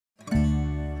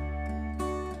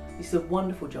This is a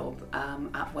wonderful job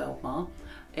at Weldmar.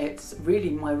 It's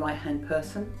really my right-hand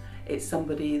person. It's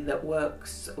somebody that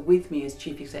works with me as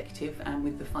Chief Executive and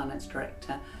with the Finance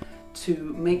Director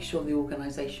to make sure the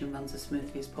organisation runs as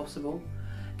smoothly as possible,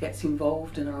 gets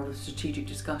involved in a lot of strategic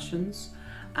discussions,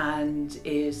 and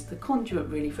is the conduit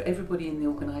really for everybody in the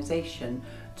organisation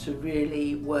to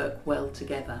really work well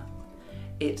together.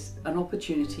 It's an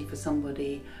opportunity for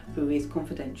somebody who is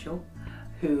confidential,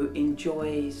 who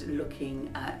enjoys looking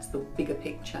at the bigger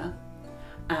picture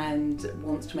and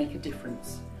wants to make a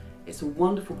difference. It's a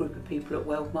wonderful group of people at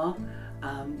Weldmar.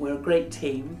 We're a great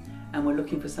team, and we're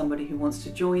looking for somebody who wants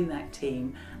to join that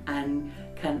team and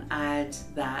can add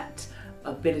that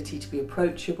ability to be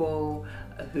approachable,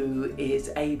 who is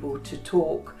able to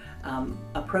talk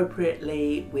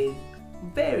appropriately with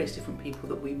various different people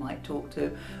that we might talk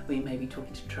to. We may be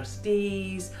talking to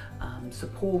trustees,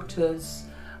 supporters,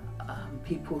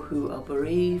 people who are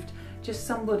bereaved, just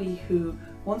somebody who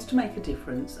wants to make a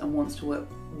difference and wants to work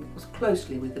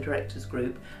closely with the directors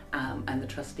group and the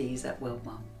trustees at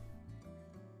Weldmar.